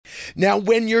Now,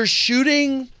 when you're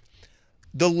shooting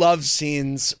the love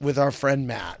scenes with our friend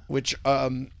Matt, which,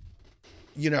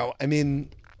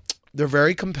 they're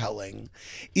very compelling.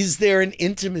 Is there an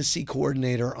intimacy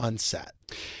coordinator on set?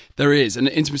 There is, and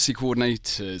intimacy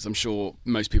coordinators, I'm sure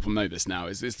most people know this now,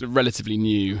 it's a relatively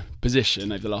new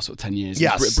position over the last 10 years.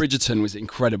 Yes. Bridgerton was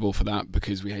incredible for that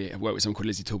because we worked with someone called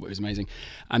Lizzie Talbot, who was amazing.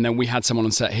 And then we had someone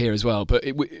on set here as well. But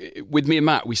with me and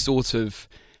Matt, we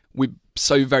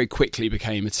so very quickly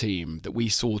became a team that we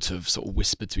sort of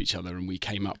whispered to each other and we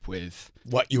came up with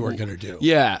what you were going to do.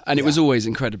 Yeah, and it was always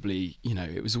incredibly,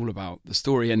 it was all about the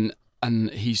story, and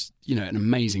he's, an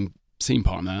amazing scene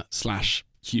partner /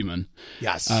 human.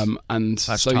 Yes. And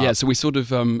That's so top. yeah, so we sort of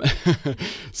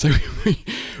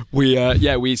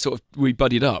we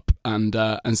buddied up, and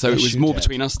so it was more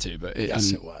between us two, but it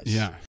was. Yeah.